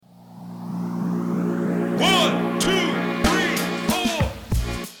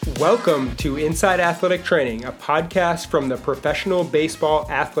Welcome to Inside Athletic Training, a podcast from the Professional Baseball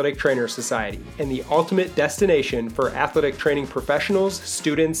Athletic Trainer Society and the ultimate destination for athletic training professionals,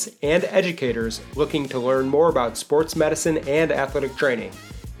 students, and educators looking to learn more about sports medicine and athletic training.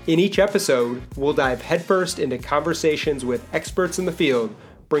 In each episode, we'll dive headfirst into conversations with experts in the field,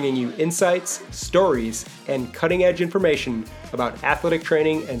 bringing you insights, stories, and cutting-edge information about athletic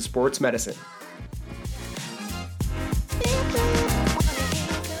training and sports medicine.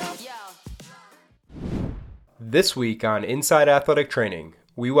 This week on Inside Athletic Training,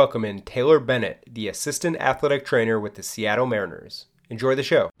 we welcome in Taylor Bennett, the Assistant Athletic Trainer with the Seattle Mariners. Enjoy the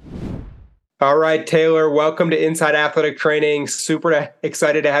show. All right, Taylor, welcome to Inside Athletic Training. Super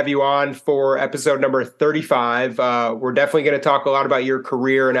excited to have you on for episode number 35. We're definitely going to talk a lot about your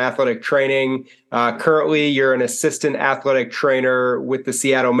career in athletic training. Currently, you're an assistant athletic trainer with the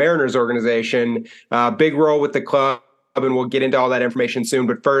Seattle Mariners organization, big role with the club, and we'll get into all that information soon.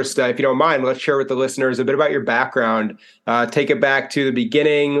 But first, if you don't mind, let's share with the listeners a bit about your background. Take it back to the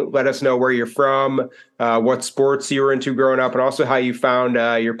beginning. Let us know where you're from, what sports you were into growing up, and also how you found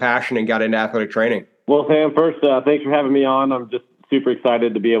your passion and got into athletic training. Well, Sam, first, thanks for having me on. I'm just super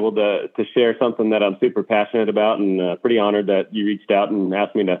excited to be able to share something that I'm super passionate about, and pretty honored that you reached out and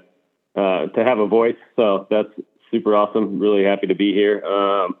asked me to have a voice. So that's super awesome. Really happy to be here.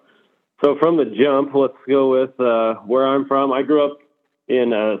 So from the jump, let's go with where I'm from. I grew up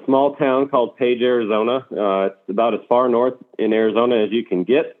in a small town called Page, Arizona. It's about as far north in Arizona as you can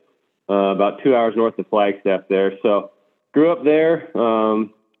get, about 2 hours north of Flagstaff there. So grew up there,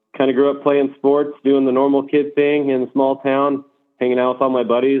 kind of grew up playing sports, doing the normal kid thing in a small town, hanging out with all my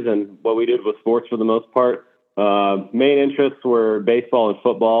buddies, and what we did was sports for the most part. Main interests were baseball and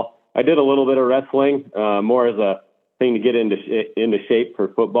football. I did a little bit of wrestling, more as a thing to get into shape for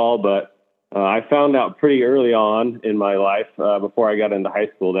football, but I found out pretty early on in my life, before I got into high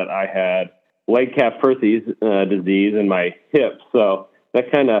school, that I had leg calf-Perthes disease in my hip. So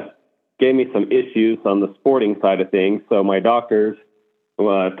that kind of gave me some issues on the sporting side of things. So my doctors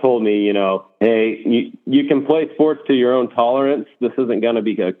told me, hey, you can play sports to your own tolerance. This isn't going to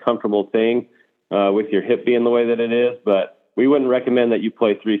be a comfortable thing with your hip being the way that it is, but we wouldn't recommend that you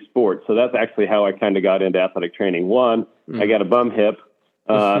play 3 sports. So that's actually how I kind of got into athletic training. One, I got a bum hip.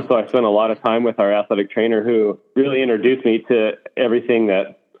 So I spent a lot of time with our athletic trainer who really introduced me to everything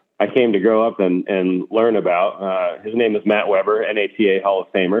that I came to grow up and learn about. His name is Matt Weber, NATA Hall of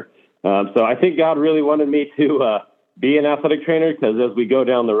Famer. So I think God really wanted me to be an athletic trainer, because as we go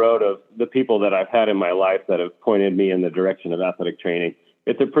down the road of the people that I've had in my life that have pointed me in the direction of athletic training,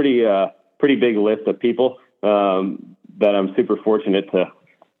 it's a pretty big list of people that I'm super fortunate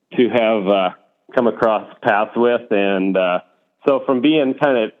to have come across paths with. And so from being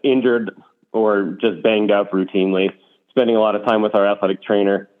kind of injured or just banged up routinely, spending a lot of time with our athletic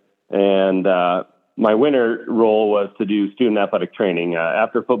trainer, and my winter role was to do student athletic training.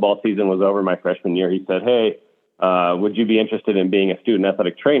 After football season was over my freshman year, he said, hey, would you be interested in being a student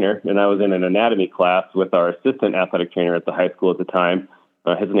athletic trainer? And I was in an anatomy class with our assistant athletic trainer at the high school at the time.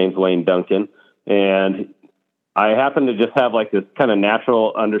 His name's Wayne Duncan. And I happened to just have like this kind of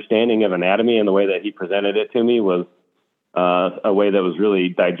natural understanding of anatomy, and the way that he presented it to me was a way that was really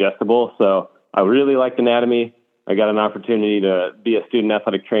digestible. So I really liked anatomy. I got an opportunity to be a student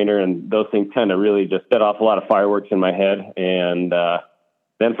athletic trainer, and those things kind of really just set off a lot of fireworks in my head. And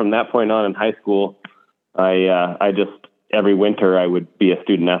then from that point on in high school, I just every winter I would be a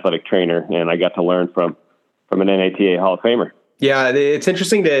student athletic trainer, and I got to learn from an NATA Hall of Famer. Yeah, it's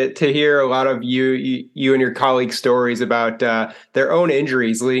interesting to hear a lot of you and your colleagues' stories about their own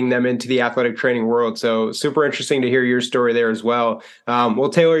injuries leading them into the athletic training world. So super interesting to hear your story there as well. Well,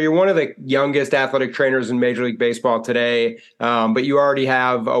 Taylor, you're one of the youngest athletic trainers in Major League Baseball today, but you already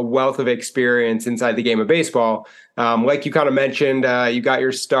have a wealth of experience inside the game of baseball. Like you kind of mentioned, you got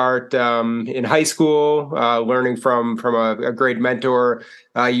your start in high school, learning from a great mentor.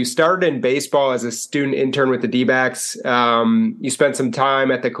 You started in baseball as a student intern with the D-backs. You spent some time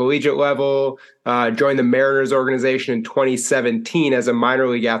at the collegiate level, joined the Mariners organization in 2017 as a minor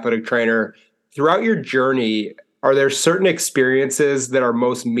league athletic trainer. Throughout your journey, are there certain experiences that are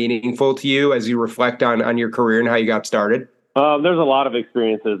most meaningful to you as you reflect on your career and how you got started? There's a lot of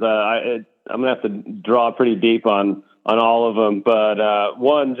experiences. I'm going to have to draw pretty deep on all of them. But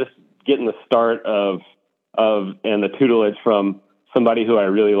one, just getting the start of and the tutelage from somebody who I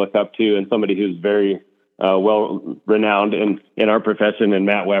really look up to, and somebody who's very well renowned in our profession, and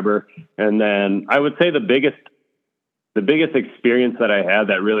Matt Weber. And then I would say the biggest experience that I had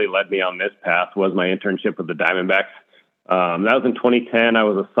that really led me on this path was my internship with the Diamondbacks. That was in 2010. I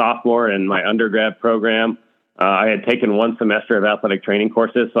was a sophomore in my undergrad program. I had taken one semester of athletic training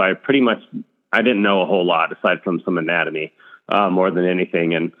courses, so I didn't know a whole lot aside from some anatomy, more than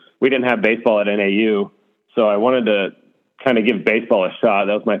anything. And we didn't have baseball at NAU, so I wanted to kind of give baseball a shot.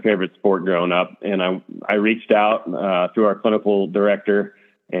 That was my favorite sport growing up. And I reached out through our clinical director,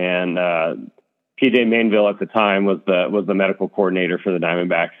 and PJ Mainville at the time was the medical coordinator for the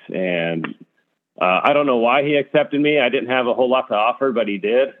Diamondbacks. And I don't know why he accepted me. I didn't have a whole lot to offer, but he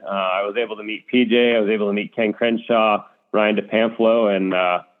did. I was able to meet PJ. I was able to meet Ken Crenshaw, Ryan DePamphlo, and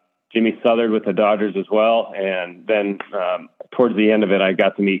Jimmy Southard with the Dodgers as well. And then towards the end of it, I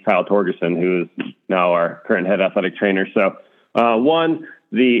got to meet Kyle Torgerson, who is now our current head athletic trainer. So one,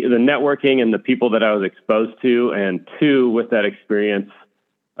 the networking and the people that I was exposed to, and two, with that experience,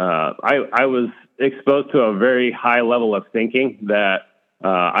 I was exposed to a very high level of thinking that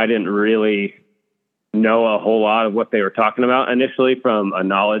I didn't really know a whole lot of what they were talking about initially from a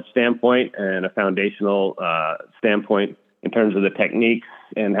knowledge standpoint and a foundational standpoint in terms of the techniques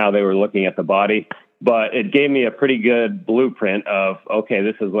and how they were looking at the body. But it gave me a pretty good blueprint of, okay,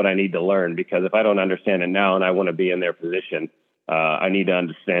 this is what I need to learn, because if I don't understand it now and I want to be in their position, I need to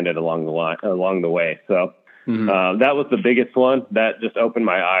understand it along the way. So that was the biggest one. That just opened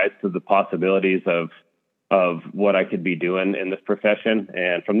my eyes to the possibilities of what I could be doing in this profession.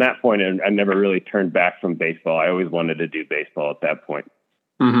 And from that point, I never really turned back from baseball. I always wanted to do baseball at that point.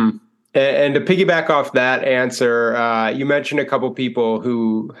 Mm-hmm. And to piggyback off that answer, you mentioned a couple people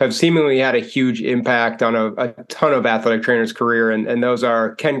who have seemingly had a huge impact on a ton of athletic trainers' career, and those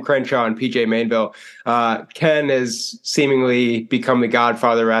are Ken Crenshaw and PJ Mainville. Ken has seemingly become the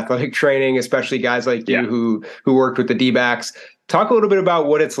godfather of athletic training, especially guys like you who worked with the D-backs. Talk a little bit about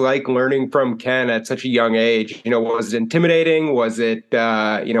what it's like learning from Ken at such a young age. Was it intimidating? Was it,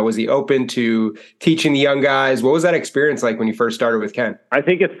 was he open to teaching the young guys? What was that experience like when you first started with Ken? I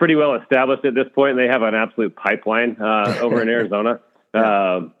think it's pretty well established at this point. They have an absolute pipeline over in Arizona.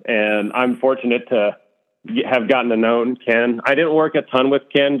 And I'm fortunate to have gotten to know Ken. I didn't work a ton with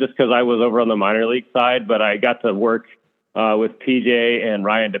Ken just because I was over on the minor league side, but I got to work with PJ and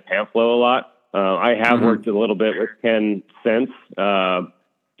Ryan DePamphlo a lot. I have worked a little bit with Ken since,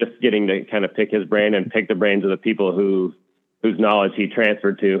 just getting to kind of pick his brain and pick the brains of the people whose knowledge he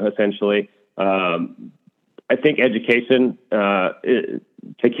transferred to, essentially. I think education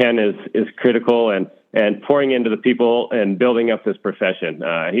to Ken is critical, and pouring into the people and building up this profession.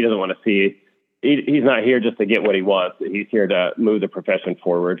 He doesn't want to see he's not here just to get what he wants. He's here to move the profession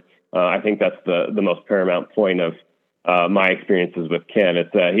forward. I think that's the most paramount point of my experiences with Ken.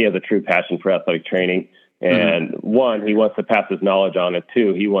 It's he has a true passion for athletic training, and one, he wants to pass his knowledge on, and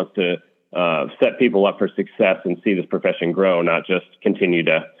two, he wants to set people up for success and see this profession grow, not just continue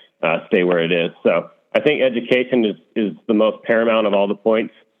to stay where it is. So I think education is the most paramount of all the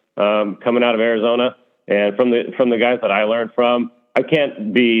points coming out of Arizona, and from the guys that I learned from. I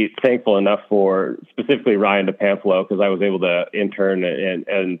can't be thankful enough for specifically Ryan DePamphlo, because I was able to intern and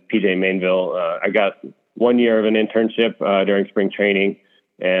PJ Mainville. I got 1 year of an internship during spring training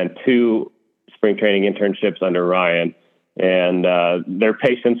and 2 spring training internships under Ryan. And their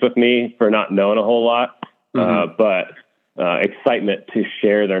patience with me for not knowing a whole lot, but excitement to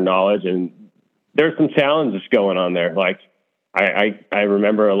share their knowledge. And there's some challenges going on there. Like I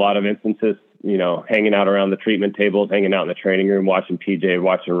remember a lot of instances, hanging out around the treatment tables, hanging out in the training room, watching PJ,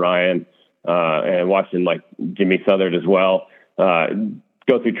 watching Ryan, and watching like Jimmy Southard as well.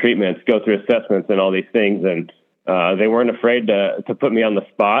 Go through treatments, go through assessments and all these things. And they weren't afraid to put me on the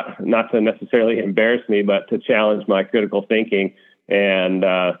spot, not to necessarily embarrass me, but to challenge my critical thinking. And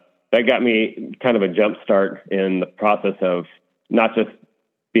that got me kind of a jump start in the process of not just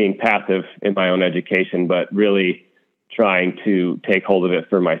being passive in my own education, but really trying to take hold of it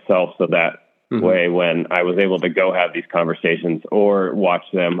for myself, so that way when I was able to go have these conversations or watch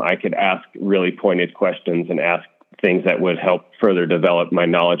them, I could ask really pointed questions and ask things that would help further develop my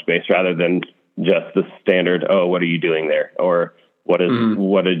knowledge base, rather than just the standard, oh, what are you doing there? Or what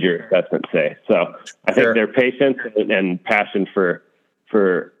did your assessment say? So I think their patience and passion for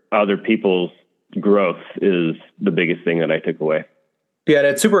other people's growth is the biggest thing that I took away. Yeah, and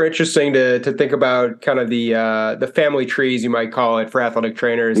it's super interesting to think about kind of the family trees, you might call it, for athletic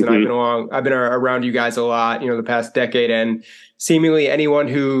trainers. And I've been around you guys a lot, the past decade, and seemingly anyone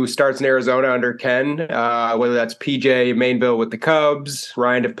who starts in Arizona under Ken, whether that's PJ Mainville with the Cubs,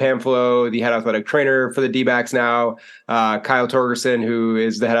 Ryan DePamphlo, the head athletic trainer for the D-backs now, Kyle Torgerson, who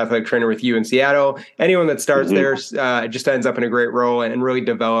is the head athletic trainer with you in Seattle. Anyone that starts there just ends up in a great role and really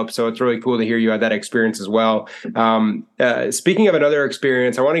develops. So it's really cool to hear you had that experience as well. Speaking of another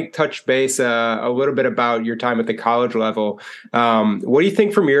experience, I want to touch base a little bit about your time at the college level. What do you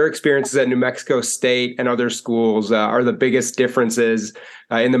think from your experiences at New Mexico State and other schools are the biggest differences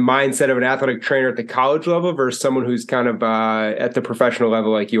in the mindset of an athletic trainer at the college level versus someone who's kind of at the professional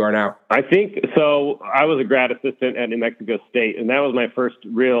level like you are now? I think so. I was a grad assistant at New Mexico State, and that was my first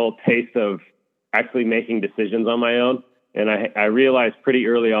real taste of actually making decisions on my own. And I realized pretty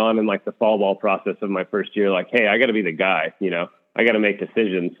early on in like the fall ball process of my first year, like, hey, I got to be the guy, I got to make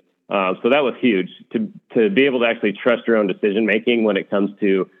decisions. So that was huge to be able to actually trust your own decision making when it comes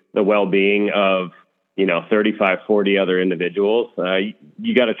to the well-being of 35, 40 other individuals.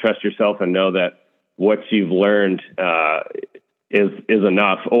 You got to trust yourself and know that what you've learned is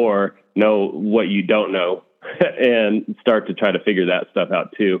enough, or know what you don't know and start to try to figure that stuff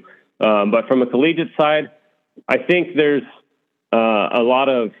out too. But from a collegiate side, I think there's a lot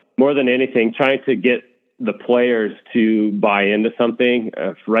of, more than anything, trying to get the players to buy into something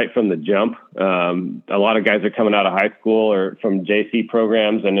right from the jump. A lot of guys are coming out of high school or from JC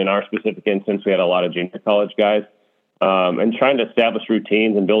programs, and in our specific instance, we had a lot of junior college guys, and trying to establish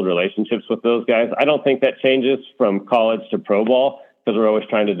routines and build relationships with those guys. I don't think that changes from college to pro ball, because we're always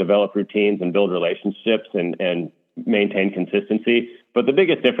trying to develop routines and build relationships and maintain consistency. But the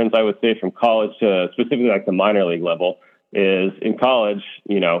biggest difference, I would say, from college to specifically like the minor league level is in college,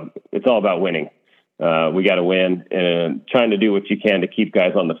 it's all about winning. We got to win, and trying to do what you can to keep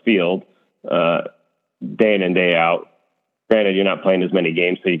guys on the field day in and day out. Granted, you're not playing as many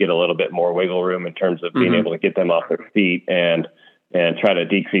games, so you get a little bit more wiggle room in terms of being able to get them off their feet and try to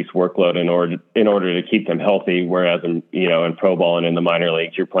decrease workload in order to keep them healthy. Whereas in pro ball and in the minor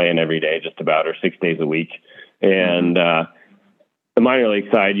leagues, you're playing every day just about, or 6 days a week. And the minor league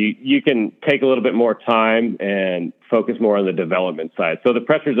side, you can take a little bit more time and focus more on the development side. So the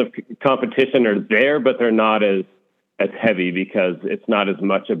pressures of competition are there, but they're not as heavy because it's not as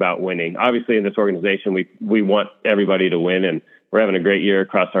much about winning. Obviously, in this organization, we want everybody to win, and we're having a great year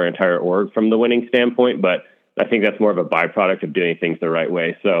across our entire org from the winning standpoint, but I think that's more of a byproduct of doing things the right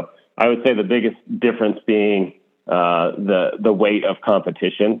way. So I would say the biggest difference being the weight of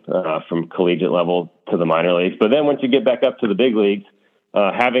competition from collegiate level to the minor leagues. But then once you get back up to the big leagues,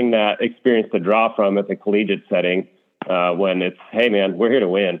 having that experience to draw from at the collegiate setting, when it's, hey man, we're here to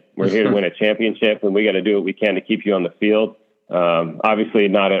win. We're here to win a championship, and we got to do what we can to keep you on the field. Obviously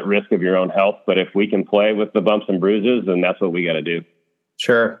not at risk of your own health, but if we can play with the bumps and bruises, then that's what we got to do.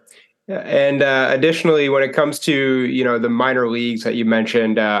 Sure. And additionally, when it comes to, the minor leagues that you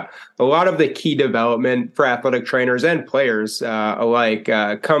mentioned, a lot of the key development for athletic trainers and players alike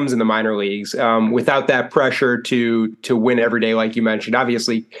comes in the minor leagues without that pressure to win every day, like you mentioned.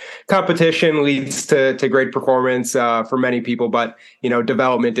 Obviously, competition leads to great performance for many people, but,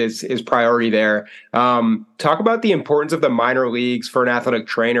 development is priority there. Talk about the importance of the minor leagues for an athletic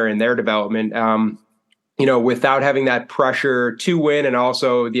trainer in their development. Without having that pressure to win and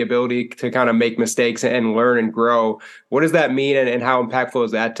also the ability to kind of make mistakes and learn and grow. What does that mean, and how impactful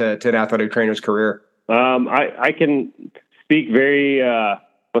is that to an athletic trainer's career? I can speak very,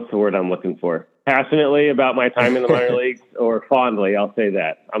 what's the word I'm looking for? Passionately about my time in the minor leagues, or fondly, I'll say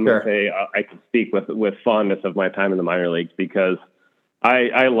that. I'm going to say I can speak with fondness of my time in the minor leagues because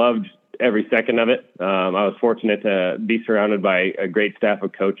I loved every second of it. I was fortunate to be surrounded by a great staff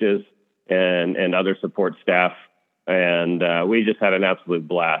of coaches and other support staff. And we just had an absolute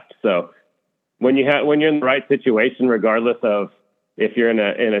blast. So when you're in the right situation, regardless of if you're in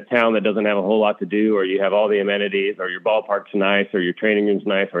a town that doesn't have a whole lot to do, or you have all the amenities, or your ballpark's nice, or your training room's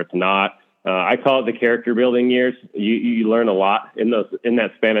nice, or it's not, I call it the character building years. You learn a lot in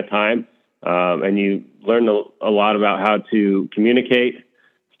that span of time. And you learn a lot about how to communicate,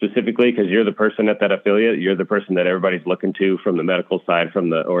 specifically because you're the person at that affiliate. You're the person that everybody's looking to from the medical side,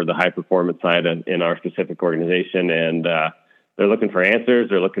 or the high performance side in our specific organization. And they're looking for answers,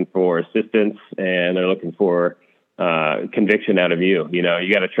 they're looking for assistance, and they're looking for conviction out of you.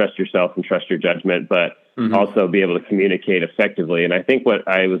 You got to trust yourself and trust your judgment, but also be able to communicate effectively. And I think what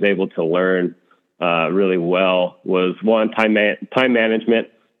I was able to learn really well was, one, time management.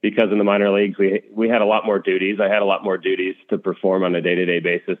 Because in the minor leagues, we had a lot more duties. I had a lot more duties to perform on a day-to-day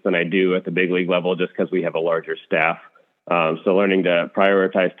basis than I do at the big league level, just because we have a larger staff. So learning to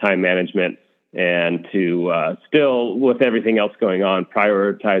prioritize time management and to still, with everything else going on,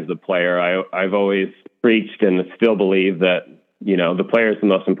 prioritize the player. I've always preached and still believe that, the player is the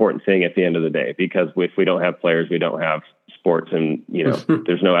most important thing at the end of the day, because if we don't have players, we don't have sports, and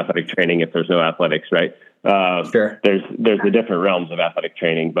there's no athletic training if there's no athletics, right? Sure. There's the different realms of athletic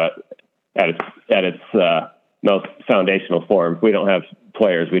training, but at its most foundational form, if we don't have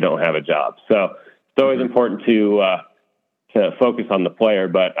players, we don't have a job. So it's always important to focus on the player,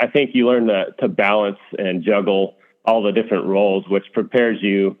 but I think you learn to balance and juggle all the different roles, which prepares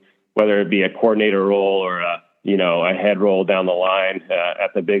you, whether it be a coordinator role or a head role down the line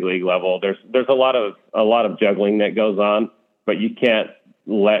at the big league level. There's a lot of juggling that goes on, but you can't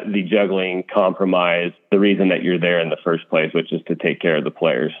let the juggling compromise the reason that you're there in the first place, which is to take care of the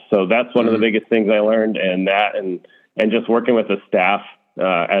players. So that's one of the biggest things I learned, and just working with the staff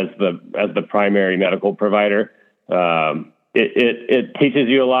as the primary medical provider. It teaches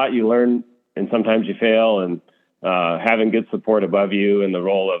you a lot. You learn, and sometimes you fail, and having good support above you in the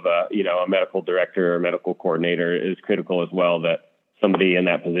role of a medical director or medical coordinator is critical as well, that somebody in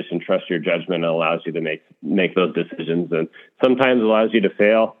that position trusts your judgment and allows you to make those decisions, and sometimes allows you to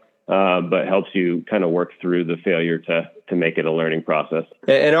fail, but helps you kind of work through the failure to make it a learning process.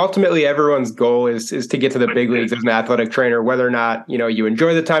 And ultimately, everyone's goal is to get to the big leagues as an athletic trainer, whether or not, you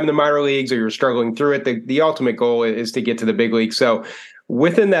enjoy the time in the minor leagues or you're struggling through it. The ultimate goal is to get to the big leagues. So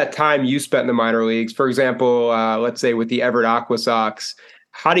within that time you spent in the minor leagues, for example, let's say with the Everett Aqua Sox,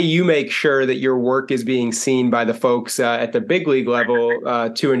 how do you make sure that your work is being seen by the folks at the big league level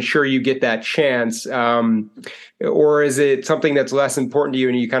to ensure you get that chance? Or is it something that's less important to you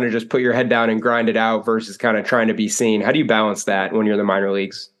and you kind of just put your head down and grind it out versus kind of trying to be seen? How do you balance that when you're in the minor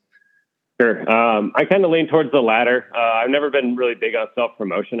leagues? Sure. I kind of lean towards the latter. I've never been really big on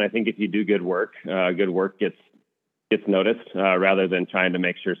self-promotion. I think if you do good work gets noticed rather than trying to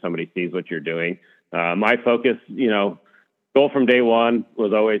make sure somebody sees what you're doing. My focus, goal from day one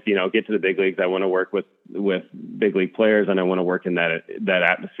was always, get to the big leagues. I want to work with big league players, and I want to work in that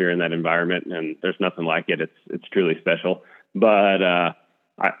atmosphere, in that environment. And there's nothing like it. It's truly special. But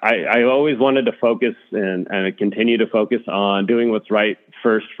I always wanted to focus and continue to focus on doing what's right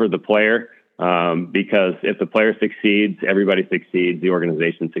first for the player. Because if the player succeeds, everybody succeeds. The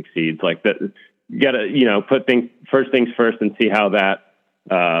organization succeeds. Like that, you got to put things first and see how that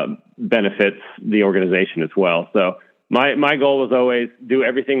benefits the organization as well. So. My goal was always do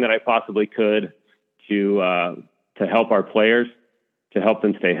everything that I possibly could to help our players, to help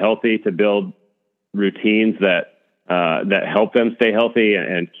them stay healthy, to build routines that help them stay healthy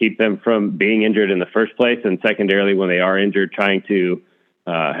and keep them from being injured in the first place. And secondarily, when they are injured, trying to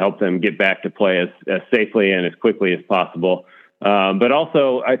help them get back to play as safely and as quickly as possible. But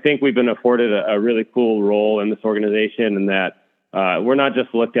also, I think we've been afforded a really cool role in this organization, in that we're not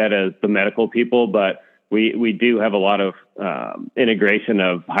just looked at as the medical people, but we do have a lot of integration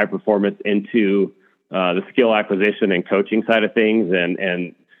of high performance into the skill acquisition and coaching side of things.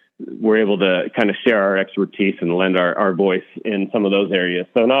 And we're able to kind of share our expertise and lend our voice in some of those areas.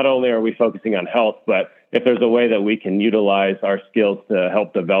 So not only are we focusing on health, but if there's a way that we can utilize our skills to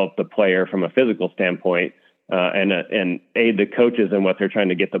help develop the player from a physical standpoint, and aid the coaches in what they're trying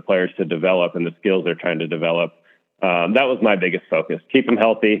to get the players to develop and the skills they're trying to develop, that was my biggest focus. Keep them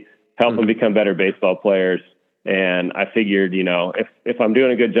healthy, help them become better baseball players. And I figured, if I'm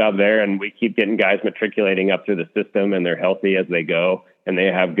doing a good job there and we keep getting guys matriculating up through the system and they're healthy as they go and they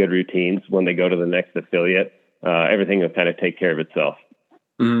have good routines when they go to the next affiliate, everything will kind of take care of itself.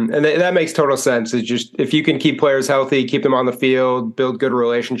 And that makes total sense. It's just, if you can keep players healthy, keep them on the field, build good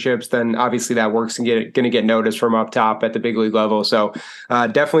relationships, then obviously that works and going to get noticed from up top at the big league level. So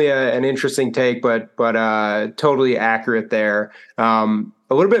definitely an interesting take, but totally accurate there.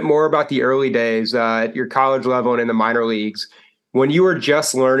 A little bit more about the early days at your college level and in the minor leagues, when you were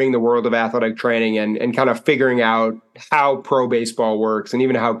just learning the world of athletic training and kind of figuring out how pro baseball works and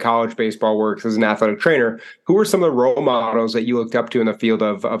even how college baseball works as an athletic trainer, who were some of the role models that you looked up to in the field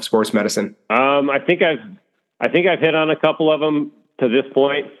of sports medicine? I think I've hit on a couple of them to this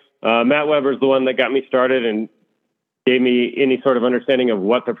point. Matt Weber's the one that got me started and gave me any sort of understanding of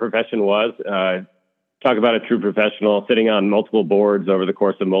what the profession was. Talk about a true professional sitting on multiple boards over the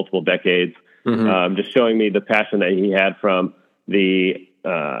course of multiple decades, just showing me the passion that he had from the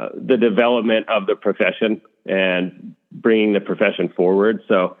development of the profession and bringing the profession forward.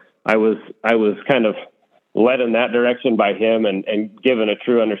 So I was kind of led in that direction by him and given a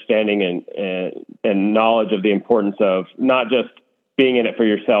true understanding and knowledge of the importance of not just being in it for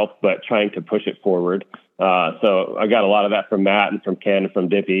yourself, but trying to push it forward. So I got a lot of that from Matt and from Ken and from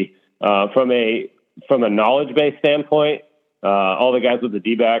Dippy. From a knowledge-based standpoint, all the guys with the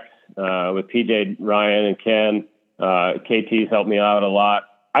D-backs, with PJ, Ryan, and Ken, KT's helped me out a lot.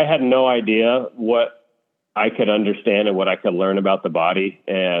 I had no idea what I could understand and what I could learn about the body,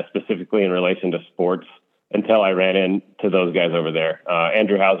 specifically in relation to sports. until I ran into those guys over there.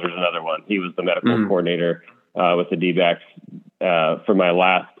 Andrew Hauser's another one. He was the medical coordinator with the D-backs for my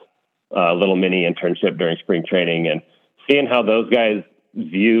last little mini internship during spring training, and seeing how those guys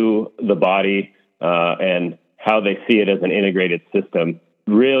view the body and how they see it as an integrated system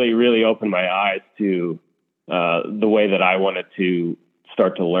really, really opened my eyes to the way that I wanted to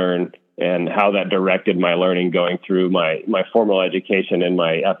start to learn, and how that directed my learning going through my formal education and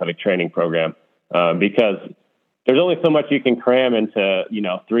my athletic training program. Because there's only so much you can cram into,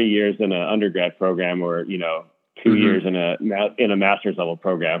 3 years in an undergrad program, or, 2 years in a master's level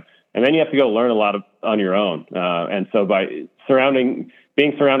program. And then you have to go learn a lot on your own. And so by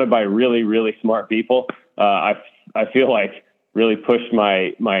being surrounded by really, really smart people, I feel like really pushed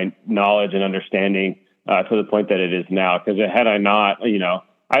my knowledge and understanding to the point that it is now. Because had I not,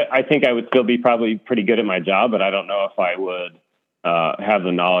 I think I would still be probably pretty good at my job, but I don't know if I would have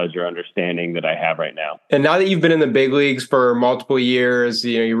the knowledge or understanding that I have right now. And now that you've been in the big leagues for multiple years,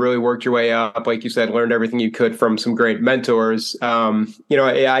 you really worked your way up, like you said, learned everything you could from some great mentors. I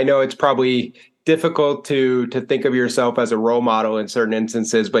know it's probably difficult to think of yourself as a role model in certain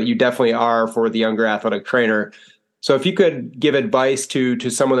instances, but you definitely are for the younger athletic trainer. So if you could give advice to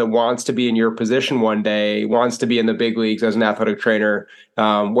someone that wants to be in your position one day, wants to be in the big leagues as an athletic trainer,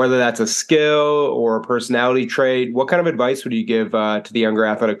 whether that's a skill or a personality trait, what kind of advice would you give to the younger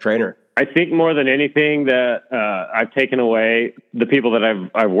athletic trainer? I think more than anything that I've taken away, the people that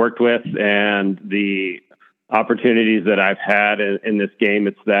I've worked with and the opportunities that I've had in this game,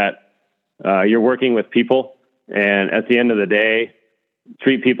 it's that you're working with people, and at the end of the day,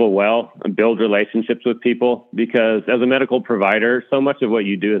 treat people well and build relationships with people, because as a medical provider, so much of what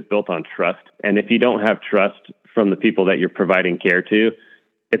you do is built on trust. And if you don't have trust from the people that you're providing care to,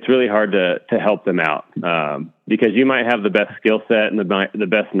 it's really hard to help them out, because you might have the best skill set and the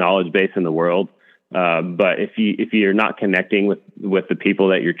best knowledge base in the world. But if you're not connecting with the people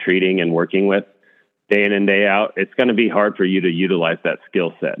that you're treating and working with day in and day out, it's going to be hard for you to utilize that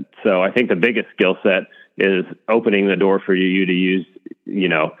skill set. So I think the biggest skill set is opening the door for you to use,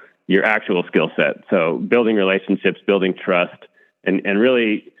 your actual skill set. So building relationships, building trust, and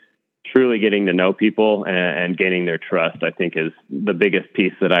really truly getting to know people and gaining their trust, I think is the biggest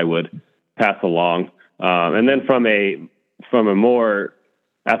piece that I would pass along. And then from a more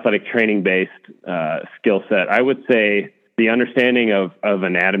athletic training based skill set, I would say the understanding of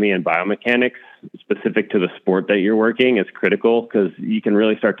anatomy and biomechanics specific to the sport that you're working is critical, because you can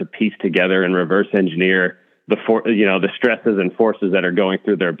really start to piece together and reverse engineer the stresses and forces that are going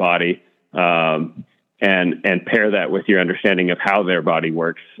through their body, and pair that with your understanding of how their body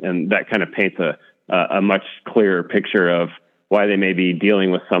works. And that kind of paints a much clearer picture of why they may be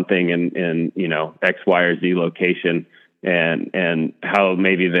dealing with something in X, Y, or Z location, and how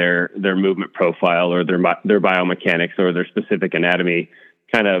maybe their movement profile or their biomechanics or their specific anatomy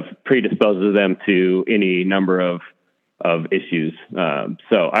kind of predisposes them to any number of issues.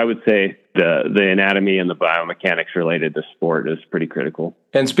 So I would say the anatomy and the biomechanics related to sport is pretty critical.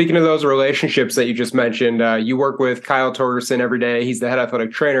 And speaking of those relationships that you just mentioned, you work with Kyle Torgerson every day. He's the head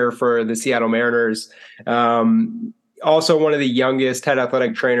athletic trainer for the Seattle Mariners. Also one of the youngest head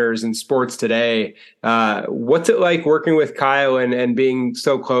athletic trainers in sports today. What's it like working with Kyle and being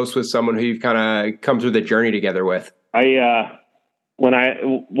so close with someone who you've kind of come through the journey together with? When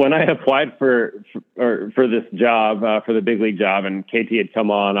I applied for this job, for the big league job, and KT had come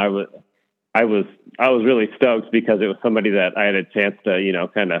on, I was really stoked, because it was somebody that I had a chance to,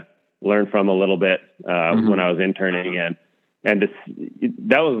 kind of learn from a little bit, when I was interning, and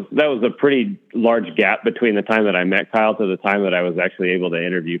that was a pretty large gap between the time that I met Kyle to the time that I was actually able to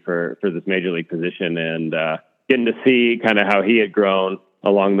interview for this major league position, and getting to see kind of how he had grown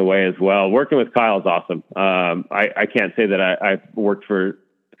along the way as well. Working with Kyle is awesome. I can't say that I've worked for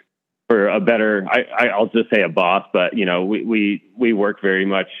a better, I'll just say a boss, but we work very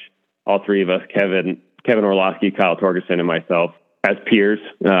much, all three of us, Kevin Orlowski, Kyle Torgerson, and myself, as peers.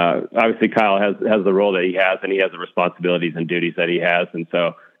 Obviously Kyle has the role that he has, and he has the responsibilities and duties that he has. And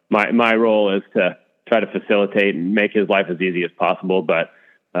so my role is to try to facilitate and make his life as easy as possible. But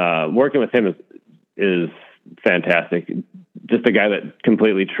working with him is fantastic. Just a guy that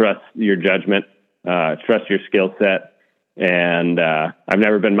completely trusts your judgment, trusts your skill set. And I've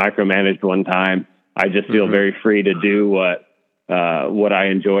never been micromanaged one time. I just feel very free to do what I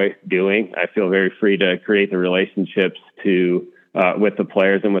enjoy doing. I feel very free to create the relationships with the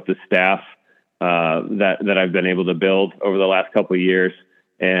players and with the staff that I've been able to build over the last couple of years.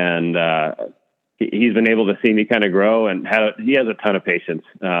 And he's been able to see me kind of grow, and he has a ton of patience.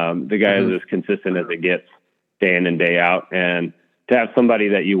 The guy is as consistent as it gets, day in and day out. And to have somebody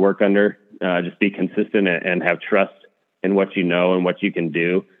that you work under just be consistent and have trust in what you know and what you can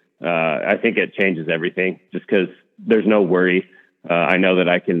do. I think it changes everything just because there's no worry. I know that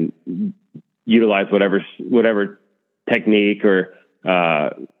I can utilize whatever technique or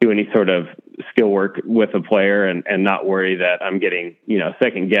do any sort of skill work with a player and not worry that I'm getting,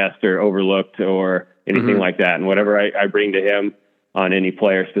 second guessed or overlooked or anything like that. And whatever I bring to him on any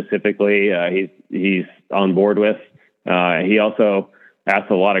player specifically, he's on board with. He also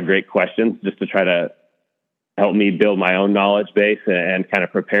asks a lot of great questions just to try to help me build my own knowledge base and kind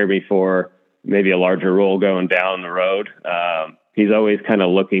of prepare me for maybe a larger role going down the road. He's always kind of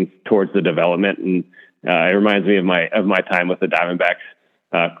looking towards the development, and it reminds me of my time with the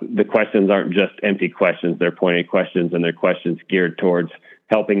Diamondbacks. The questions aren't just empty questions; they're pointed questions, and they're questions geared towards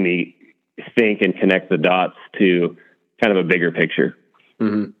helping me think and connect the dots to kind of a bigger picture.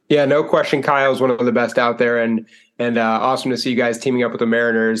 Mm-hmm. Yeah, no question. Kyle's one of the best out there, and awesome to see you guys teaming up with the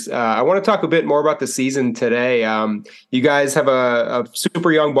Mariners. I want to talk a bit more about the season today. You guys have a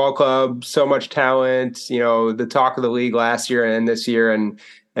super young ball club, so much talent. The talk of the league last year and this year, and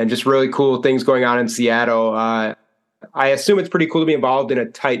just really cool things going on in Seattle. I assume it's pretty cool to be involved in a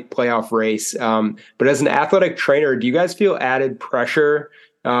tight playoff race. But as an athletic trainer, do you guys feel added pressure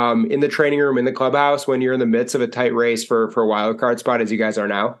in the training room, in the clubhouse, when you're in the midst of a tight race for a wild card spot as you guys are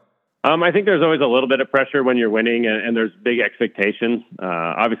now? I think there's always a little bit of pressure when you're winning and there's big expectations.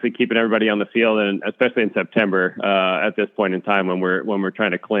 Obviously keeping everybody on the field, and especially in September, at this point in time when we're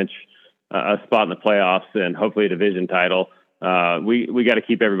trying to clinch a spot in the playoffs and hopefully a division title, we got to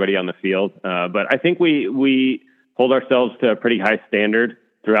keep everybody on the field. But I think we hold ourselves to a pretty high standard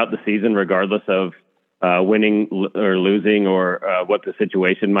throughout the season, regardless of winning or losing or what the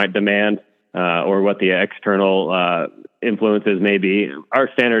situation might demand or what the external influences may be. Our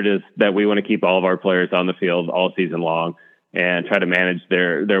standard is that we want to keep all of our players on the field all season long and try to manage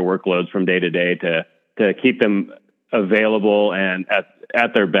their workloads from day to day to keep them available and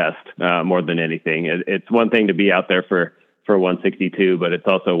at their best more than anything. It's one thing to be out there for 162, but it's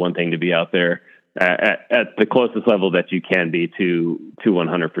also one thing to be out there at the closest level that you can be to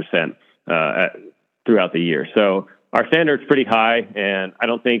 100% throughout the year. So our standard's pretty high, and I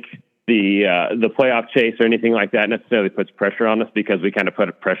don't think the playoff chase or anything like that necessarily puts pressure on us, because we kind of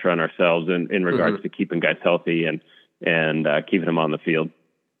put pressure on ourselves in regards to keeping guys healthy and keeping them on the field.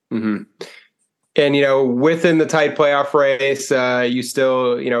 Mm-hmm. And, within the tight playoff race, you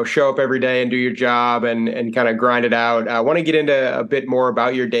still, show up every day and do your job and kind of grind it out. I want to get into a bit more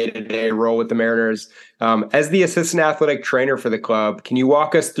about your day-to-day role with the Mariners. As the assistant athletic trainer for the club, can you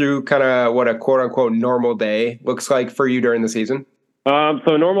walk us through kind of what a quote-unquote normal day looks like for you during the season? So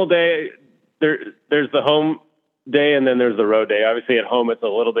a normal day, there's the home day and then there's the road day. Obviously at home it's a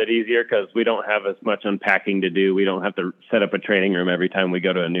little bit easier because we don't have as much unpacking to do. We don't have to set up a training room every time we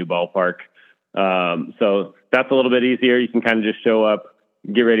go to a new ballpark. So that's a little bit easier. You can kind of just show up,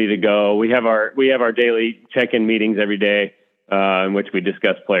 get ready to go. We have our daily check-in meetings every day, in which we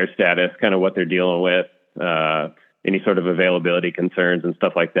discuss player status, kind of what they're dealing with, any sort of availability concerns and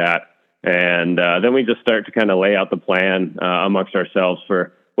stuff like that. And then we just start to kind of lay out the plan amongst ourselves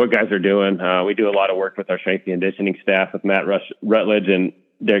for what guys are doing. We do a lot of work with our strength and conditioning staff, with Matt Rutledge and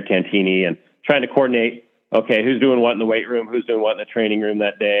Derek Cantini, and trying to coordinate, okay, who's doing what in the weight room, who's doing what in the training room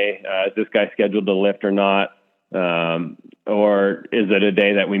that day, is this guy scheduled to lift or not, or is it a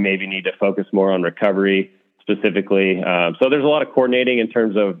day that we maybe need to focus more on recovery specifically? So there's a lot of coordinating in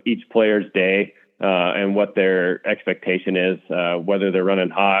terms of each player's day, and what their expectation is, whether they're running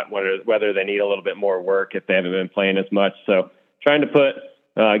hot, whether they need a little bit more work if they haven't been playing as much. So trying to put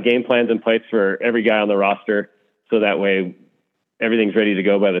game plans in place for every guy on the roster, so that way everything's ready to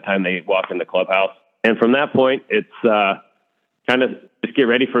go by the time they walk in the clubhouse. And from that point, it's kind of just get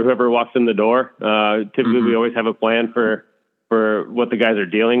ready for whoever walks in the door. Typically, we always have a plan for what the guys are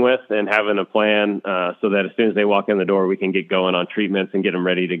dealing with, and having a plan so that as soon as they walk in the door, we can get going on treatments and get them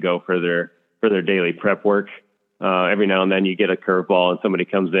ready to go for their daily prep work. Every now and then you get a curveball and somebody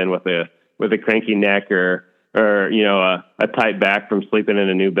comes in with a cranky neck or a tight back from sleeping in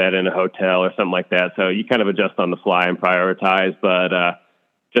a new bed in a hotel or something like that. So you kind of adjust on the fly and prioritize. But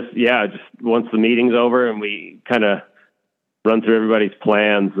just once the meeting's over and we kind of run through everybody's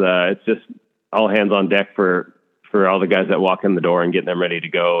plans, it's just all hands on deck for all the guys that walk in the door and getting them ready to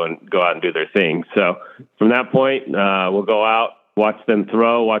go out and do their thing. So from that point, we'll go out, watch them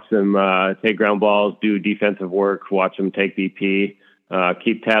throw, watch them take ground balls, do defensive work, watch them take BP,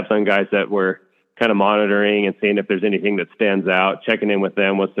 keep tabs on guys that we're kind of monitoring and seeing if there's anything that stands out, checking in with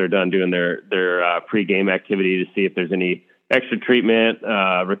them once they're done doing their pre-game activity to see if there's any extra treatment,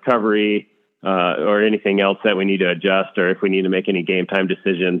 recovery, or anything else that we need to adjust, or if we need to make any game time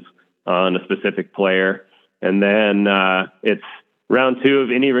decisions on a specific player. And then it's round 2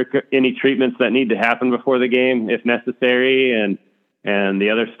 of any treatments that need to happen before the game, if necessary. And the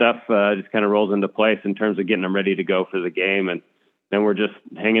other stuff just kind of rolls into place in terms of getting them ready to go for the game. And then we're just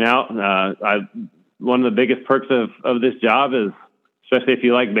hanging out. One of the biggest perks of this job is, especially if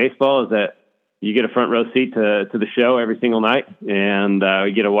you like baseball, is that you get a front row seat to the show every single night, and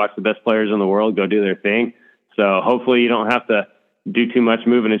you get to watch the best players in the world go do their thing. So hopefully you don't have to do too much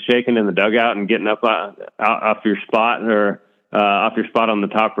moving and shaking in the dugout and getting up off your spot or off your spot on the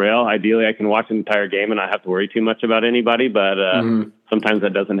top rail. Ideally, I can watch an entire game and not have to worry too much about anybody, but sometimes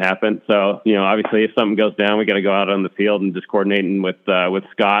that doesn't happen. So, obviously if something goes down, we got to go out on the field and just coordinating with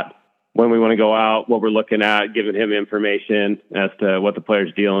Scott when we want to go out, what we're looking at, giving him information as to what the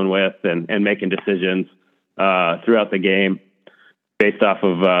player's dealing with, and making decisions throughout the game based off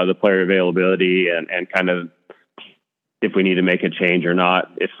of the player availability and kind of if we need to make a change or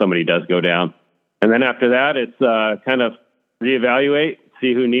not, if somebody does go down. And then after that, it's kind of reevaluate,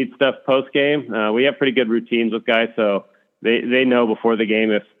 see who needs stuff post game. We have pretty good routines with guys, so they know before the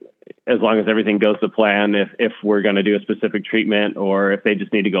game as long as everything goes to plan, if we're going to do a specific treatment or if they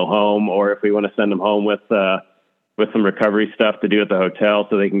just need to go home or if we want to send them home with some recovery stuff to do at the hotel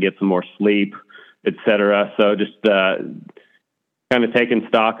so they can get some more sleep, etc. So just kind of taking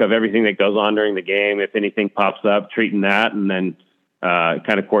stock of everything that goes on during the game. If anything pops up, treating that, and then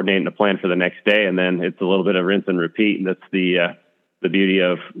kind of coordinating the plan for the next day. And then it's a little bit of rinse and repeat. And that's the beauty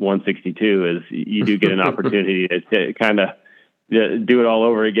of 162 is you do get an opportunity to kind of do it all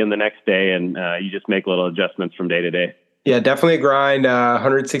over again the next day. And you just make little adjustments from day to day. Yeah, definitely a grind.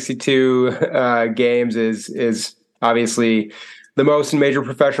 162 games is obviously the most in major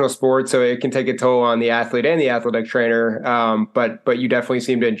professional sports, so it can take a toll on the athlete and the athletic trainer. But you definitely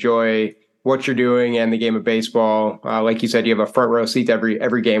seem to enjoy what you're doing and the game of baseball. Like you said, you have a front row seat to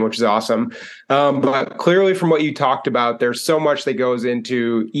every game, which is awesome. But clearly from what you talked about, there's so much that goes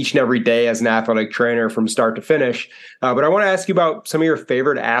into each and every day as an athletic trainer from start to finish. But I want to ask you about some of your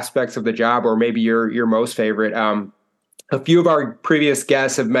favorite aspects of the job, or maybe your most favorite. A few of our previous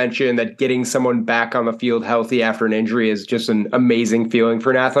guests have mentioned that getting someone back on the field healthy after an injury is just an amazing feeling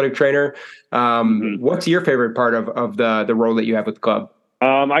for an athletic trainer. What's your favorite part of the role that you have with the club?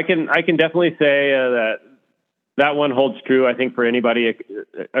 I can definitely say that one holds true, I think, for anybody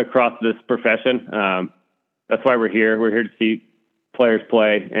across this profession. That's why we're here. We're here to see players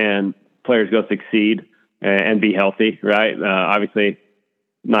play and players go succeed and be healthy, right? Obviously,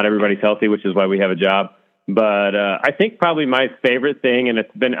 not everybody's healthy, which is why we have a job. But I think probably my favorite thing, and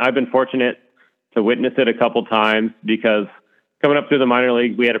I've been fortunate to witness it a couple times, because coming up through the minor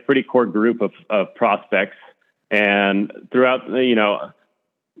leagues, we had a pretty core group of prospects, and throughout,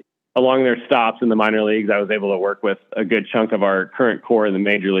 along their stops in the minor leagues, I was able to work with a good chunk of our current core in the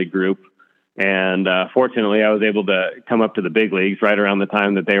major league group. And fortunately, I was able to come up to the big leagues right around the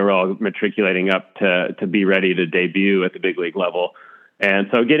time that they were all matriculating up to be ready to debut at the big league level. And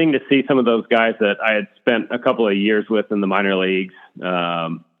so getting to see some of those guys that I had spent a couple of years with in the minor leagues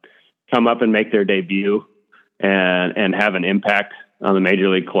come up and make their debut and have an impact on the major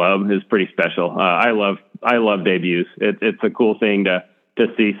league club is pretty special. I love debuts. It's a cool thing to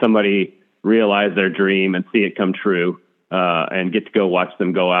see somebody realize their dream and see it come true, and get to go watch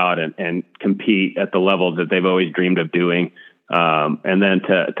them go out and compete at the level that they've always dreamed of doing. And then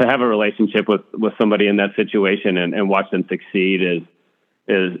to have a relationship with somebody in that situation and watch them succeed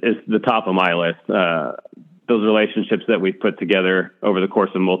is the top of my list. Those relationships that we've put together over the course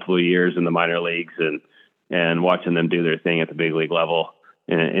of multiple years in the minor leagues and watching them do their thing at the big league level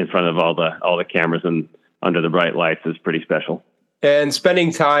in front of all the cameras and under the bright lights is pretty special. And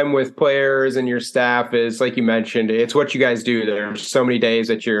spending time with players and your staff is, like you mentioned, it's what you guys do. There's so many days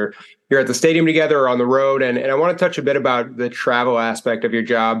that you're at the stadium together or on the road. And I want to touch a bit about the travel aspect of your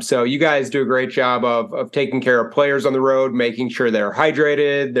job. So you guys do a great job of taking care of players on the road, making sure they're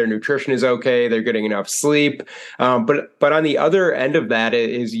hydrated, their nutrition is okay, they're getting enough sleep. But on the other end of that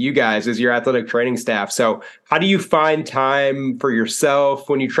is you guys, is your athletic training staff. So how do you find time for yourself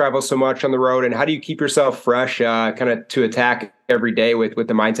when you travel so much on the road? And how do you keep yourself fresh kind of to attack every day with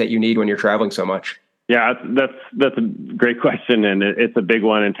the mindset you need when you're traveling so much? Yeah, that's a great question, and it's a big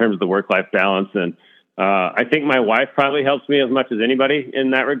one in terms of the work-life balance. And I think my wife probably helps me as much as anybody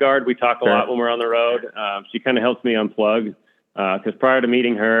in that regard. We talk a lot when we're on the road. She kind of helps me unplug, because prior to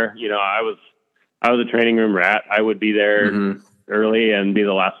meeting her, I was a training room rat. I would be there early and be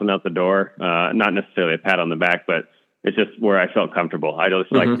the last one out the door. Not necessarily a pat on the back, but it's just where I felt comfortable. I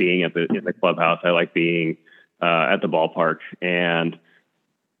just like being in the clubhouse. I like being at the ballpark, and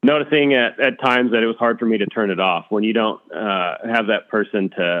noticing at times that it was hard for me to turn it off when you don't have that person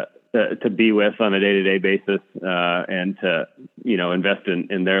to to be with on a day-to-day basis, and to, invest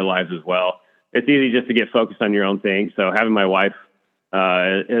in their lives as well. It's easy just to get focused on your own thing. So having my wife,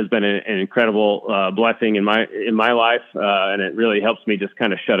 has been an incredible, blessing in my life. And it really helps me just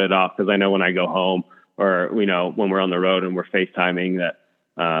kind of shut it off. Cause I know when I go home or, when we're on the road and we're FaceTiming that,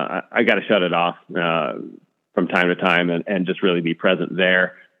 I got to shut it off, from time to time and just really be present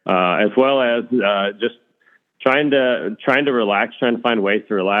there. As well as, just trying to relax, trying to find ways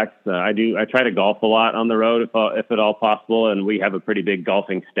to relax. I try to golf a lot on the road if at all possible. And we have a pretty big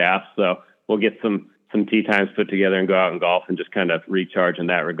golfing staff. So we'll get some tee times put together and go out and golf and just kind of recharge in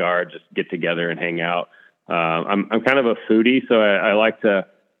that regard, just get together and hang out. I'm kind of a foodie, so I like to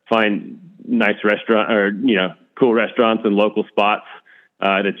find nice restaurant or, cool restaurants and local spots,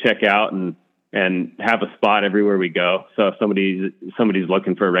 to check out and have a spot everywhere we go. So if somebody's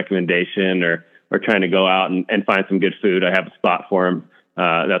looking for a recommendation or trying to go out and find some good food, I have a spot for them.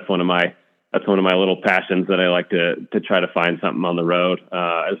 That's one of my little passions that I like to try to find something on the road,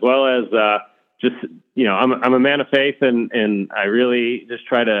 as well as, just, I'm a man of faith and I really just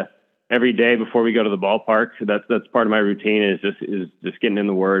try to every day before we go to the ballpark. That's part of my routine is just getting in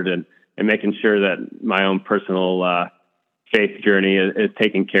the Word and making sure that my own personal, faith journey is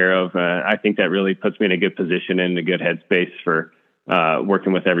taken care of. I think that really puts me in a good position and a good headspace for,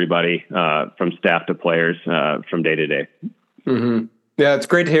 working with everybody, from staff to players, from day to day. Mm-hmm. Yeah, it's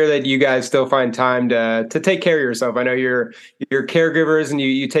great to hear that you guys still find time to take care of yourself. I know you're caregivers and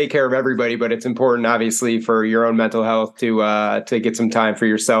you take care of everybody, but it's important, obviously, for your own mental health to get some time for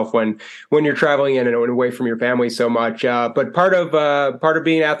yourself when you're traveling in and away from your family so much. But part of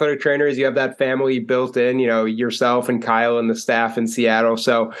being an athletic trainer is you have that family built in. Yourself and Kyle and the staff in Seattle.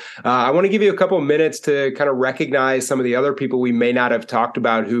 So I want to give you a couple of minutes to kind of recognize some of the other people we may not have talked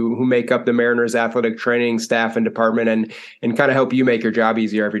about who make up the Mariners athletic training staff and department and kind of help you make your job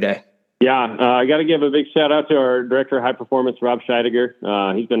easier every day. Yeah, I got to give a big shout out to our director of high performance, Rob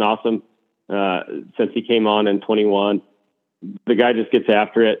Scheidegger. He's been awesome since he came on in 21. The guy just gets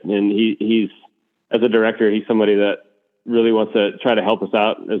after it, and he's as a director, he's somebody that really wants to try to help us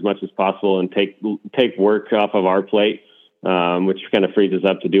out as much as possible and take work off of our plate, which kind of frees us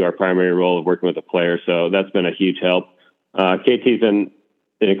up to do our primary role of working with the player. So that's been a huge help. KT's been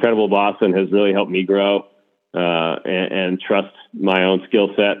an incredible boss and has really helped me grow and trust my own skill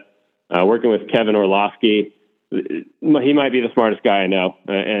set. Working with Kevin Orlovsky, he might be the smartest guy I know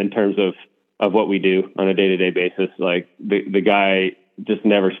in terms of what we do on a day-to-day basis. Like the guy just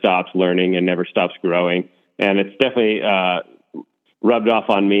never stops learning and never stops growing. And it's definitely rubbed off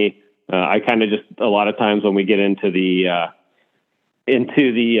on me. I kind of just, a lot of times when we get into the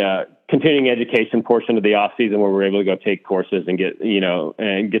continuing education portion of the off season where we're able to go take courses and get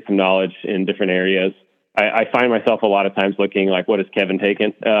some knowledge in different areas, I find myself a lot of times looking like, what has Kevin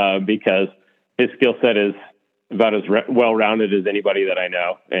taken? Because his skill set is about as well-rounded as anybody that I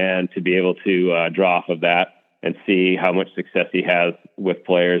know. And to be able to draw off of that and see how much success he has with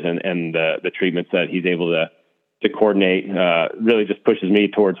players and the treatments that he's able to coordinate really just pushes me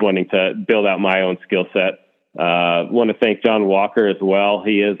towards wanting to build out my own skill set. Want to thank John Walker as well.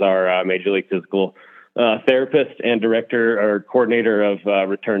 He is our Major League Physical therapist and director or coordinator of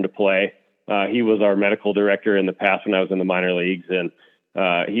return to play. He was our medical director in the past when I was in the minor leagues, and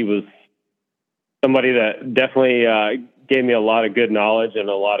he was somebody that definitely gave me a lot of good knowledge and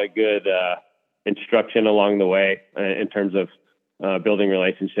a lot of good instruction along the way in terms of building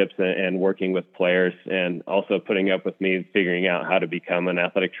relationships and working with players, and also putting up with me figuring out how to become an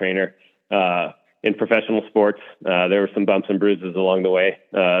athletic trainer in professional sports. There were some bumps and bruises along the way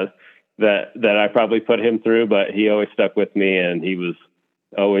that I probably put him through, but he always stuck with me, and he was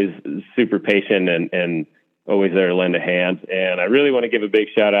always super patient and always there to lend a hand. And I really want to give a big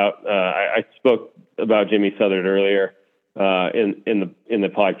shout out. I spoke about Jimmy Southard earlier in the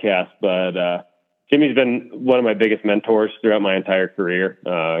podcast, but Jimmy's been one of my biggest mentors throughout my entire career.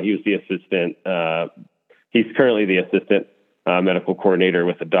 He was the assistant. He's currently the assistant medical coordinator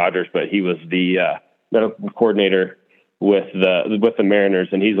with the Dodgers, but he was the medical coordinator with the Mariners,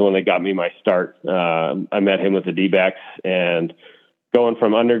 and he's the one that got me my start. I met him with the D-backs, and going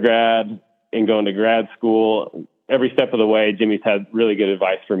from undergrad and going to grad school, every step of the way, Jimmy's had really good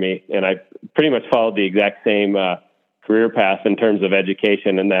advice for me. And I pretty much followed the exact same career path in terms of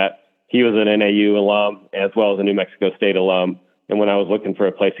education, and that he was an NAU alum as well as a New Mexico State alum. And when I was looking for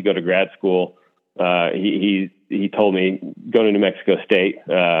a place to go to grad school, he told me, go to New Mexico State,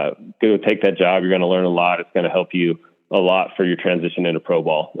 go take that job. You're going to learn a lot. It's going to help you a lot for your transition into pro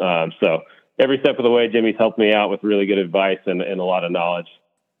ball. So every step of the way, Jimmy's helped me out with really good advice and a lot of knowledge.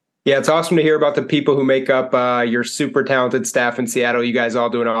 Yeah, it's awesome to hear about the people who make up your super talented staff in Seattle. You guys all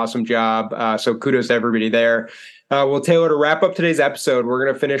do an awesome job. So kudos to everybody there. Well, Taylor, to wrap up today's episode, we're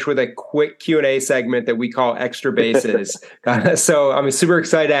going to finish with a quick Q&A segment that we call Extra Bases. So I'm super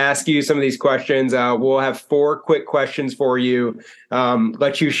excited to ask you some of these questions. We'll have 4 quick questions for you,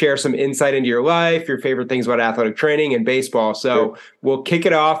 let you share some insight into your life, your favorite things about athletic training and baseball. So we'll kick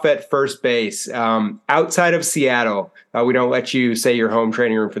it off at first base. Outside of Seattle, we don't let you say your home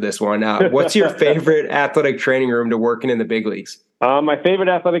training room for this one. What's your favorite athletic training room to work in the big leagues? My favorite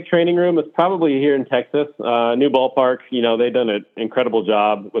athletic training room is probably here in Texas. New ballpark, they've done an incredible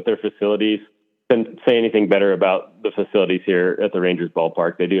job with their facilities. Couldn't say anything better about the facilities here at the Rangers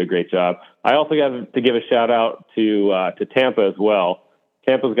ballpark. They do a great job. I also got to give a shout out to Tampa as well.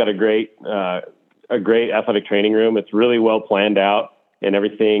 Tampa's got a great athletic training room. It's really well planned out, and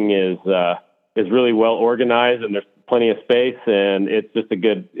everything is really well organized, and there's plenty of space, and it's just a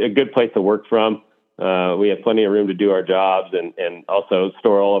good place to work from. We have plenty of room to do our jobs and also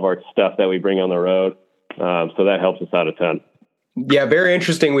store all of our stuff that we bring on the road. So that helps us out a ton. Yeah, very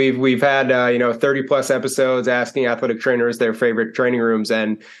interesting. We've had 30 plus episodes asking athletic trainers their favorite training rooms,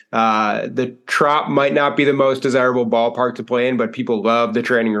 and the Trop might not be the most desirable ballpark to play in, but people love the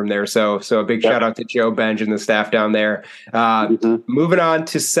training room there. So a big shout out to Joe Benj and the staff down there. Moving on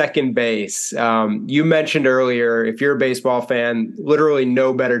to second base. You mentioned earlier, if you're a baseball fan, literally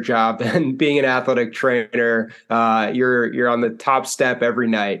no better job than being an athletic trainer. You're on the top step every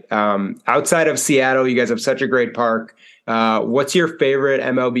night. Outside of Seattle, you guys have such a great park. What's your favorite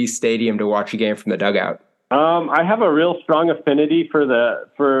MLB stadium to watch a game from the dugout? I have a real strong affinity for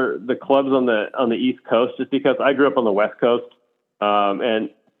the clubs on the East Coast, just because I grew up on the West Coast, and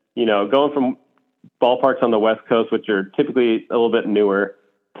going from ballparks on the West Coast, which are typically a little bit newer,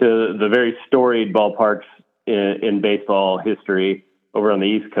 to the very storied ballparks in baseball history over on the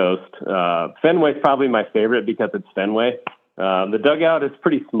East Coast. Fenway's probably my favorite because it's Fenway. The dugout is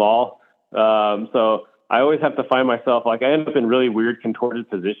pretty small, so I always have to find myself, I end up in really weird contorted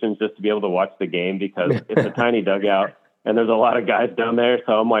positions just to be able to watch the game because it's a tiny dugout and there's a lot of guys down there.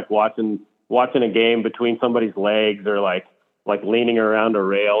 So I'm watching a game between somebody's legs or like leaning around a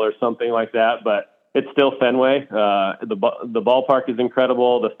rail or something like that. But it's still Fenway. The ballpark is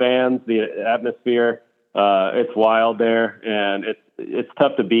incredible. The fans, the atmosphere, it's wild there, and it's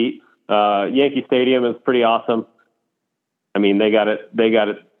tough to beat. Yankee Stadium is pretty awesome. I mean, they got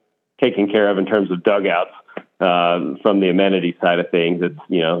it taken care of in terms of dugouts. From the amenity side of things, it's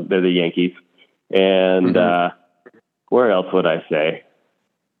they're the Yankees. And where else would I say?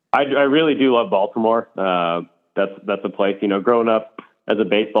 I really do love Baltimore. That's a place. Growing up as a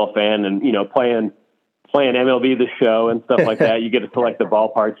baseball fan and playing MLB The Show and stuff like that, you get to select the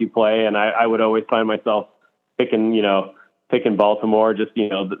ballpark you play, and I would always find myself picking Baltimore. Just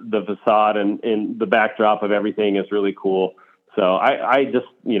the facade and the backdrop of everything is really cool. So I just,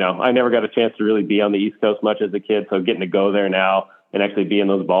 I never got a chance to really be on the East Coast much as a kid. So getting to go there now and actually be in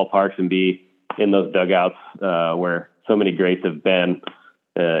those ballparks and be in those dugouts where so many greats have been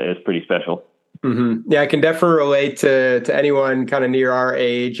is pretty special. Mm-hmm. Yeah, I can definitely relate to anyone kind of near our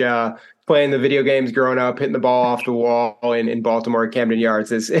age. Playing the video games growing up, hitting the ball off the wall in Baltimore at Camden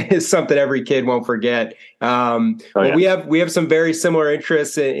Yards is something every kid won't forget. But we have some very similar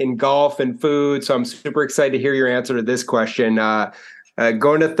interests in golf and food, so I'm super excited to hear your answer to this question.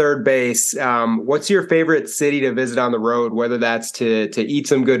 Going to third base, what's your favorite city to visit on the road, whether that's to eat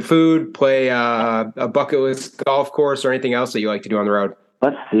some good food, play a bucket list golf course, or anything else that you like to do on the road?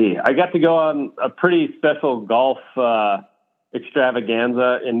 Let's see. I got to go on a pretty special golf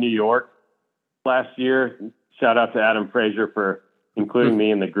extravaganza in New York last year. Shout out to Adam Frazier for including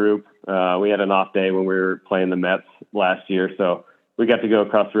me in the group. We had an off day when we were playing the Mets last year, so we got to go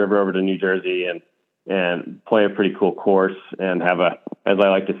across the river over to New Jersey and play a pretty cool course and have as I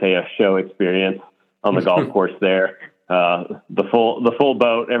like to say, a show experience on the golf course there. The full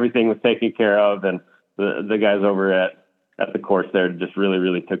boat, everything was taken care of, and the guys over at the course there just really,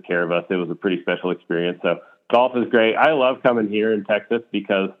 really took care of us. It was a pretty special experience. So golf is great. I love coming here in Texas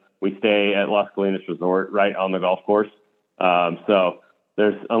because we stay at Las Colinas Resort right on the golf course. So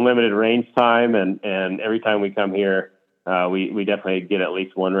there's unlimited range time, and every time we come here, we definitely get at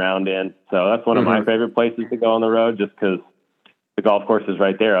least one round in. So that's one of my favorite places to go on the road, just because the golf course is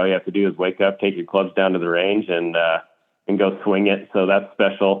right there. All you have to do is wake up, take your clubs down to the range, and go swing it. So that's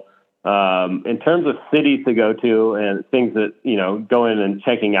special. In terms of cities to go to and things that, going and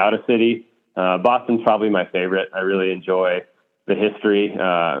checking out a city, Boston's probably my favorite. I really enjoy the history.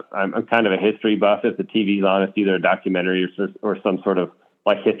 I'm kind of a history buff. If the TV's on, it's either a documentary or some sort of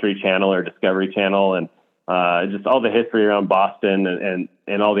like History Channel or Discovery Channel. And just all the history around Boston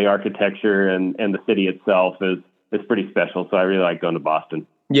and all the architecture and the city itself is pretty special. So I really like going to Boston.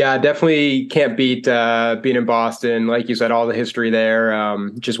 Yeah, definitely can't beat being in Boston. Like you said, all the history there,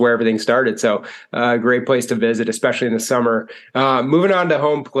 just where everything started. So great place to visit, especially in the summer. Moving on to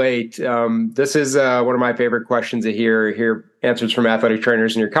home plate. This is one of my favorite questions to hear answers from athletic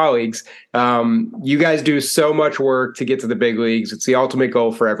trainers and your colleagues. You guys do so much work to get to the big leagues. It's the ultimate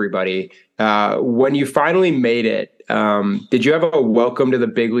goal for everybody. When you finally made it, did you have a welcome to the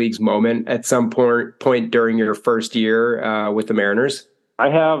big leagues moment at some point during your first year with the Mariners? I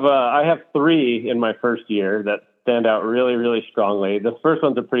have 3 in my first year that stand out really, really strongly. This first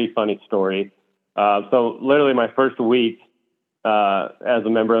one's a pretty funny story. So literally my first week as a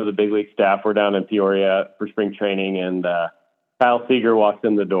member of the big league staff, we're down in Peoria for spring training, and Kyle Seager walks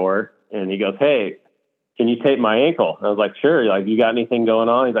in the door and he goes, "Hey, can you tape my ankle?" I was like, "Sure." Like, "You got anything going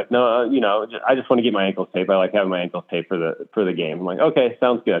on?" He's like, "No, I just want to get my ankles taped. I like having my ankles taped for the game." I'm like, "Okay,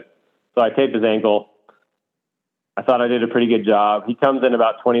 sounds good." So I taped his ankle. I thought I did a pretty good job. He comes in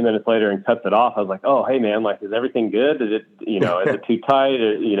about 20 minutes later and cuts it off. I was like, "Oh, hey man, like, is everything good? Is it, is it too tight?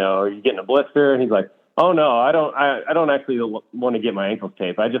 Are you getting a blister?" And he's like, "Oh no, I don't actually want to get my ankles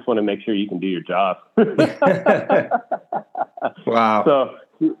taped. I just want to make sure you can do your job." Wow. So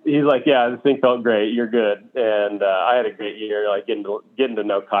he's like, "Yeah, this thing felt great. You're good." And I had a great year. Like, getting to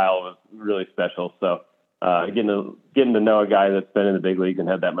know Kyle was really special. So getting to know a guy that's been in the big leagues and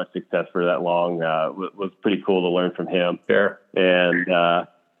had that much success for that long was pretty cool to learn from him. Fair. And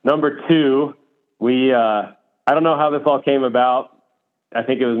number 2, I don't know how this all came about. I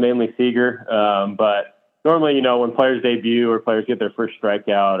think it was mainly Seager, but normally, when players debut or players get their first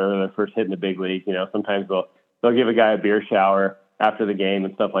strikeout or their first hit in the big league, sometimes they'll give a guy a beer shower after the game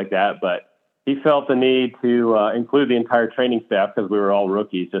and stuff like that. But he felt the need to include the entire training staff, because we were all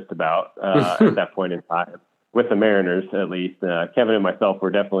rookies just about at that point in time, with the Mariners at least. Kevin and myself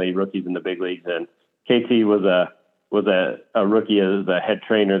were definitely rookies in the big leagues, and KT was a rookie as a head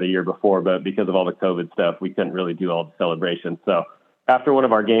trainer the year before, but because of all the COVID stuff, we couldn't really do all the celebrations. So after one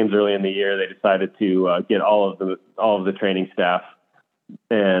of our games early in the year, they decided to get all of the training staff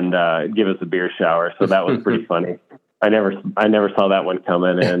and give us a beer shower. So that was pretty funny. I never saw that one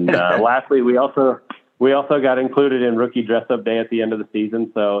coming. And lastly, we also got included in rookie dress-up day at the end of the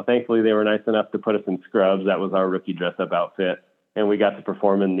season. So thankfully, they were nice enough to put us in scrubs. That was our rookie dress-up outfit, and we got to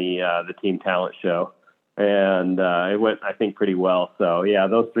perform in the team talent show. And it went, I think, pretty well. So yeah,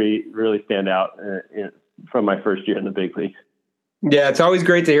 those 3 really stand out from my first year in the big leagues. Yeah, it's always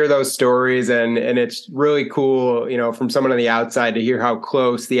great to hear those stories, and it's really cool, from someone on the outside to hear how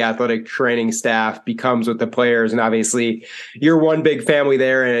close the athletic training staff becomes with the players. And obviously, you're one big family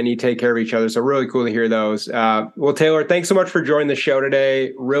there, and you take care of each other. So really cool to hear those. Well, Taylor, thanks so much for joining the show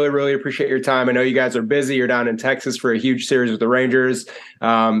today. Really, really appreciate your time. I know you guys are busy. You're down in Texas for a huge series with the Rangers.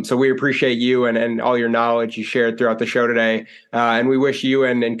 So we appreciate you and all your knowledge you shared throughout the show today. And we wish you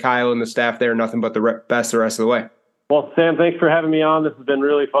and Kyle and the staff there nothing but the best the rest of the way. Well, Sam, thanks for having me on. This has been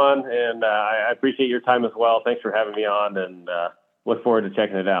really fun, and I appreciate your time as well. Thanks for having me on, and look forward to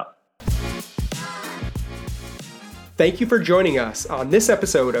checking it out. Thank you for joining us on this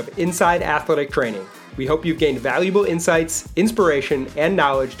episode of Inside Athletic Training. We hope you've gained valuable insights, inspiration, and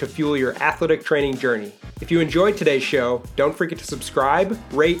knowledge to fuel your athletic training journey. If you enjoyed today's show, don't forget to subscribe,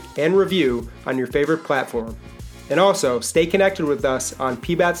 rate, and review on your favorite platform. And also, stay connected with us on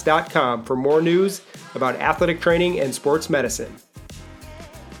pbats.com for more news about athletic training and sports medicine.